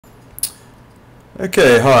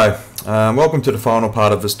Okay, hi. Welcome to the final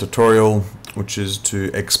part of this tutorial, which is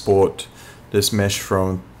to export this mesh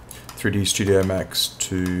from 3dsMax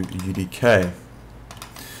to UDK.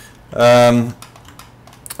 I've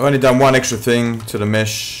only done one extra thing to the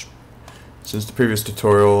mesh since the previous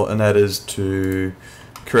tutorial, and that is to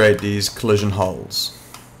create these collision holes.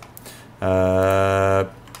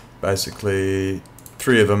 Basically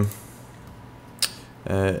 3 of them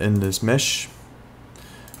in this mesh.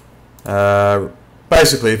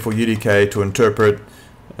 Basically for UDK to interpret,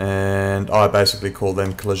 and I basically call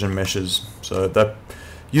them collision meshes. So that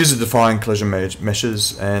user-defined collision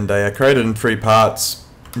meshes, and they are created in 3 parts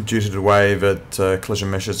due to the way that collision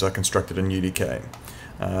meshes are constructed in UDK.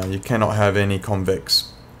 You cannot have any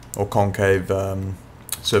convex or concave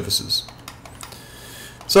surfaces.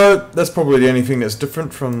 So that's probably the only thing that's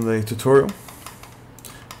different from the tutorial.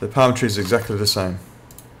 The palm tree is exactly the same.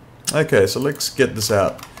 Okay, so let's get this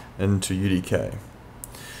out into UDK.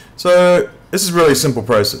 So this is really a simple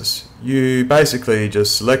process. You basically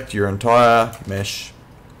just select your entire mesh,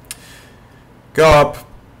 go up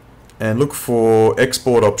and look for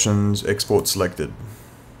export options, export selected.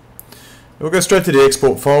 We'll go straight to the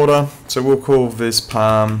export folder, so we'll call this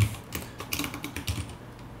palm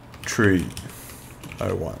tree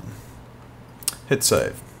 01. Hit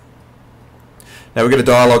save. Now we get a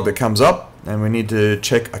dialog that comes up, and we need to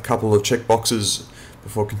check a couple of checkboxes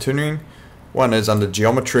before continuing. One is under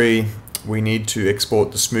geometry, we need to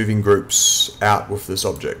export the smoothing groups out with this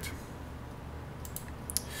object.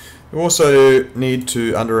 We also need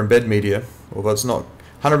to, under embed media, although it's not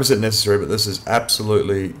 100% necessary, but this is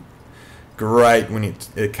absolutely great when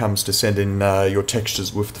it comes to sending your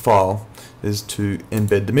textures with the file, is to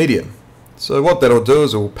embed the media. So what that'll do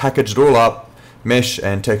is it will package it all up, mesh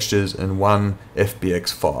and textures in one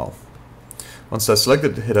FBX file. Once that's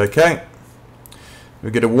selected, hit OK.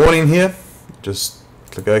 We get a warning here, just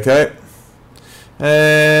click OK,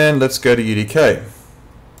 and let's go to UDK.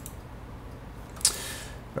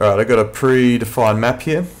 Alright, I've got a predefined map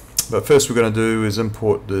here, but first we're going to do is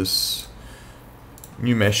import this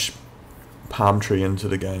new mesh palm tree into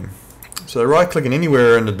the game. So right clicking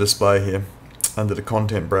anywhere in the display here, under the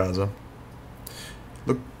content browser.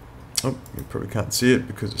 Look, oh, you probably can't see it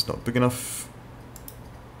because it's not big enough.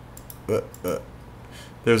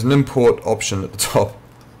 There's an import option at the top.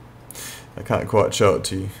 I can't quite show it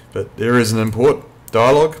to you, but there is an import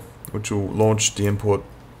dialog which will launch the import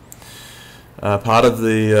part of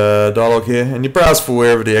the dialog here, and you browse for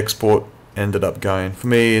wherever the export ended up going. For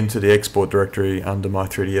me, into the export directory under my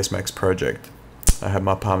 3dsMax project. I have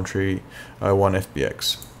my palm tree 01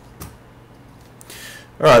 FBX.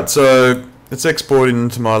 Alright, so it's exporting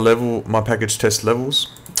into my package test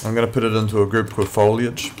levels. I'm going to put it into a group called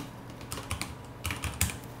foliage.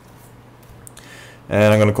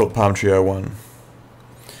 And I'm going to call it palm tree 01.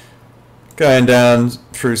 Going down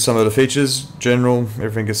through some of the features, general,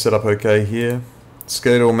 everything is set up okay here.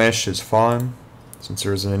 Skeletal mesh is fine, since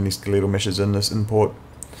there isn't any skeletal meshes in this import.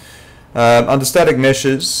 Under static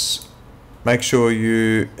meshes, make sure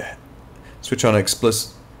you switch on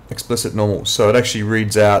explicit normals, so it actually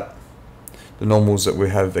reads out the normals that we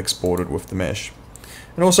have exported with the mesh.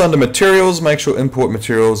 And also under materials, make sure import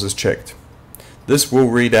materials is checked. This will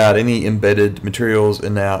read out any embedded materials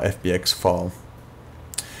in our FBX file.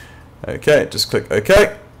 Okay, just click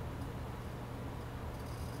OK.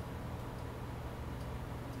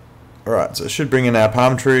 Alright, so it should bring in our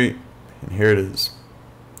palm tree, and here it is.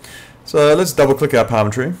 So let's double click our palm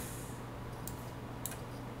tree,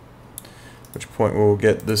 at which point we'll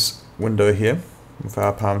get this window here with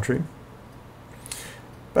our palm tree.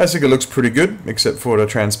 Basically it looks pretty good, except for the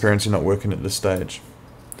transparency not working at this stage.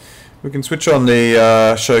 We can switch on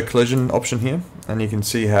the show collision option here, and you can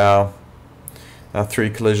see how our 3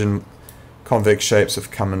 collision convex shapes have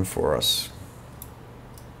come in for us.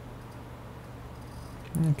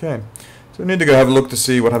 Okay, so we need to go have a look to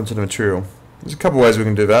see what happened to the material. There's a couple ways we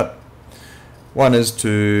can do that. One is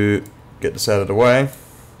to get this out of the way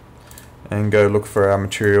and go look for our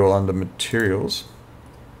material under materials,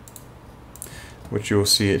 which you'll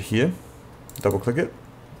see it here. Double click it.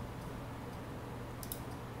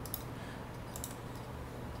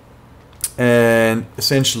 And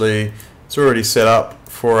essentially it's already set up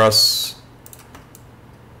for us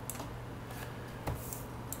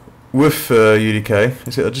with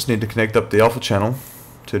UDK. So I just need to connect up the alpha channel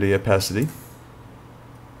to the opacity,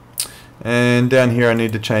 and down here I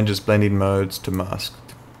need to change its blending modes to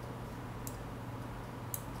masked.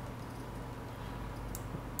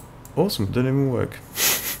 Awesome, it didn't even work.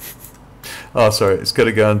 Oh sorry, it's got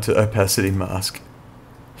to go into opacity mask.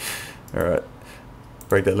 Alright,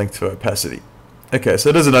 break that link to opacity. Okay, so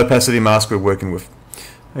it is an opacity mask we're working with.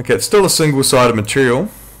 Okay, it's still a single-sided material,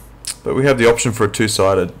 but we have the option for a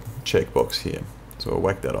two-sided checkbox here. So I'll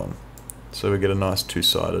whack that on. So we get a nice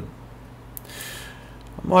two-sided.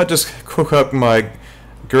 I might just cook up my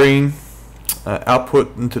green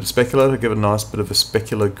output into the specular to give it a nice bit of a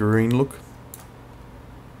specular green look.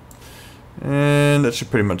 And that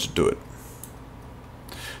should pretty much do it.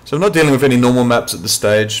 So I'm not dealing with any normal maps at this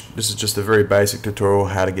stage. This is just a very basic tutorial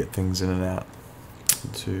how to get things in and out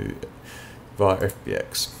via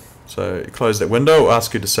FBX. So you close that window, it'll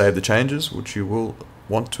ask you to save the changes, which you will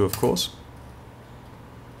want to, of course.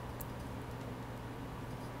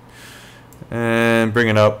 And bring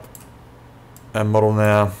it up. Our model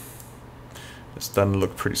now, it's starting to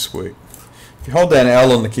look pretty sweet. If you hold down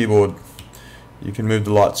L on the keyboard, you can move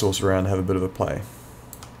the light source around and have a bit of a play.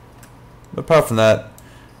 But apart from that,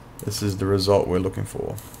 this is the result we're looking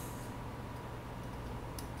for.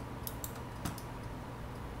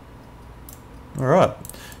 Alright,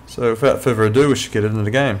 so without further ado, we should get into the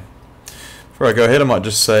game. Before I go ahead, I might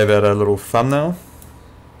just save out a little thumbnail.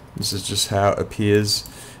 This is just how it appears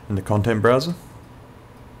in the content browser.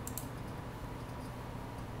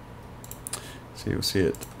 So you'll see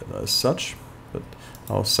it as such, but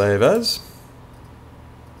I'll save as.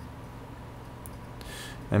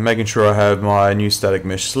 And making sure I have my new static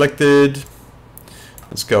mesh selected.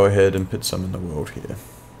 Let's go ahead and put some in the world here.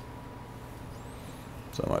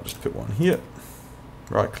 So I might just put one here.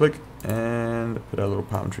 Right click and put our little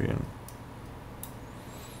palm tree in.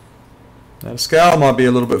 Now the scale might be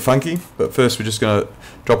a little bit funky, but first we're just going to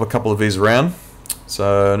drop a couple of these around.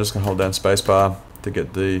 So I'm just going to hold down spacebar to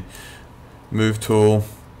get the move tool,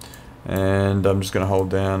 and I'm just going to hold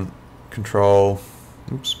down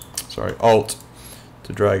Alt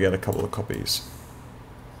to drag out a couple of copies.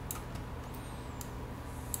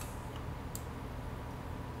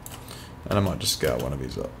 And I might just scale one of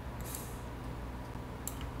these up.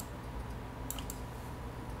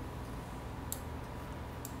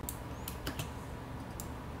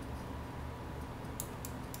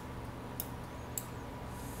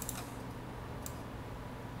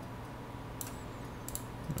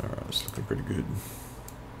 Alright, it's looking pretty good.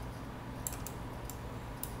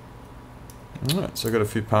 Alright, so I've got a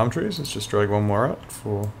few palm trees. Let's just drag one more out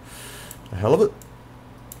for the hell of it.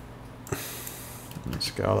 Let's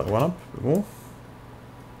scale that one up a bit more.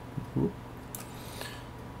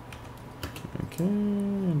 Okay,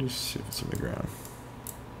 and just see if it's in the ground.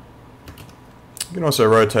 You can also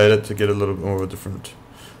rotate it to get a little bit more of a different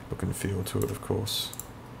look and feel to it, of course.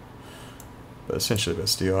 But essentially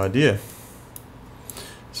that's the idea.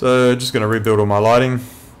 So just going to rebuild all my lighting.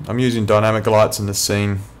 I'm using dynamic lights in this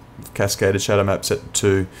scene. Cascaded shadow map set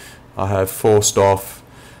to 2. I have forced off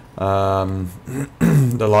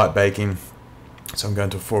the light baking, so I'm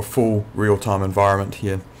going for a full real-time environment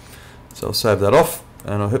here. So I'll save that off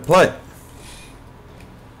and I'll hit play.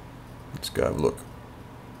 Let's go have a look.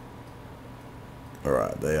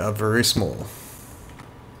 Alright, they are very small,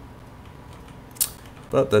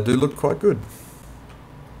 but they do look quite good.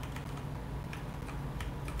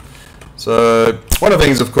 So one of the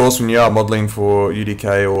things, of course, when you are modeling for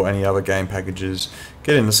UDK or any other game packages,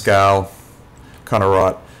 getting the scale kind of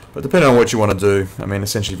right. But depending on what you want to do, I mean,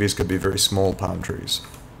 essentially these could be very small palm trees.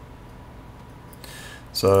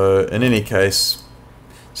 So in any case,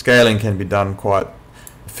 scaling can be done quite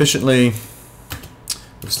efficiently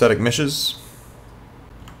with static meshes.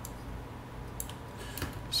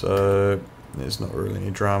 So there's not really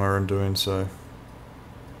any drama in doing so.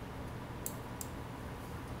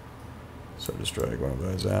 So just drag one of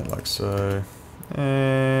those out like so,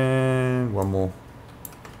 and one more.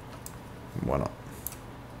 Why not?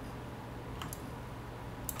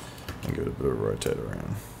 And give it a bit of a rotate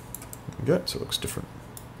around. There we go, so it looks different.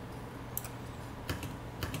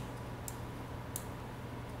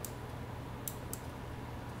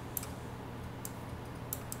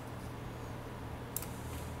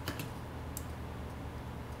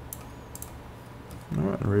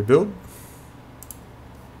 Alright, and rebuild.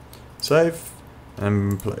 Save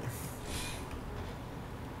and play.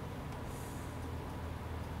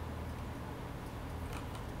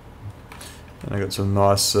 And I got some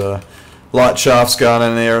nice light shafts going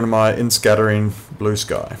in there in my in-scattering blue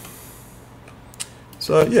sky.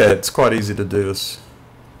 So yeah, it's quite easy to do this.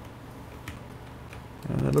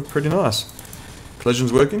 And they look pretty nice.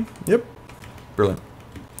 Collision's working? Yep. Brilliant.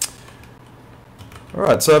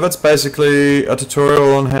 Alright, so that's basically a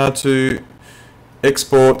tutorial on how to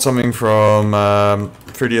export something from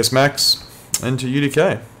 3dsMax into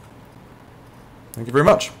UDK. Thank you very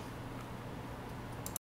much.